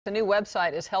The new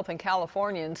website is helping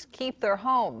Californians keep their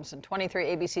homes. And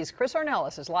 23 ABC's Chris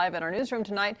Ornelas is live in our newsroom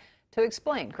tonight to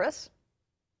explain. Chris?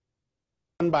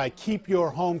 By Keep Your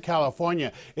Home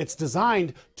California. It's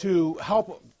designed to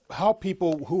help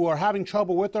people who are having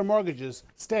trouble with their mortgages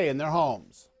stay in their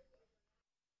homes.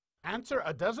 Answer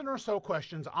a dozen or so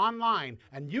questions online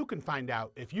and you can find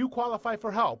out if you qualify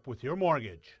for help with your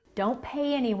mortgage. Don't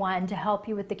pay anyone to help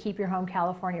you with the Keep Your Home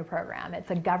California program. It's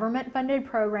a government-funded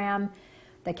program.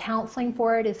 The counseling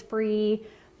for it is free.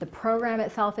 The program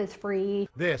itself is free.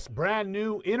 This brand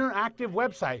new interactive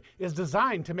website is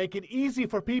designed to make it easy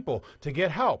for people to get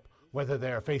help, whether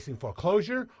they're facing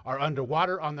foreclosure, are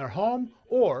underwater on their home,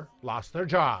 or lost their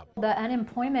job. The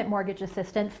unemployment mortgage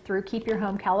assistance through Keep Your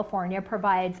Home California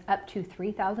provides up to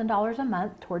 $3,000 a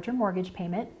month towards your mortgage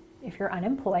payment if you're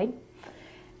unemployed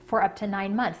for up to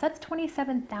 9 months. That's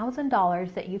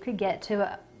 $27,000 that you could get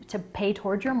to pay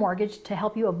towards your mortgage to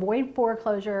help you avoid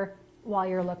foreclosure while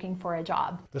you're looking for a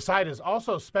job. The site is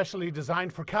also specially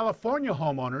designed for California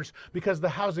homeowners because the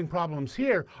housing problems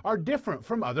here are different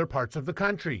from other parts of the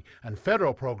country, and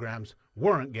federal programs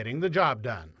weren't getting the job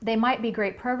done. They might be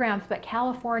great programs, but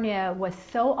California was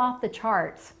so off the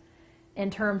charts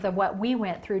in terms of what we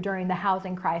went through during the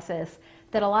housing crisis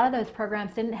that a lot of those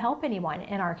programs didn't help anyone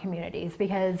in our communities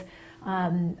because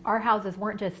our houses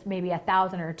weren't just maybe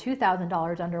 $1,000 or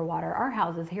 $2,000 underwater. Our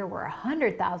houses here were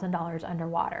 $100,000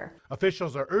 underwater.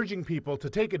 Officials are urging people to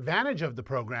take advantage of the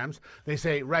programs. They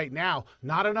say right now,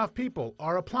 not enough people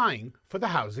are applying for the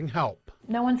housing help.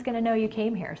 No one's going to know you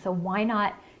came here, so why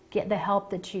not get the help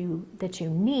that you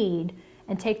need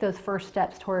and take those first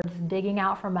steps towards digging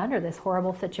out from under this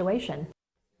horrible situation.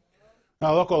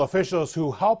 Now, local officials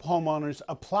who help homeowners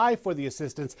apply for the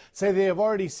assistance say they have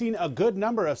already seen a good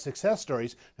number of success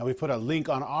stories. Now, we put a link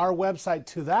on our website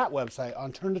to that website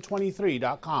on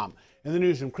turn23.com. In the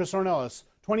newsroom, Chris Ornelas,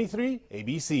 23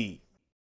 ABC.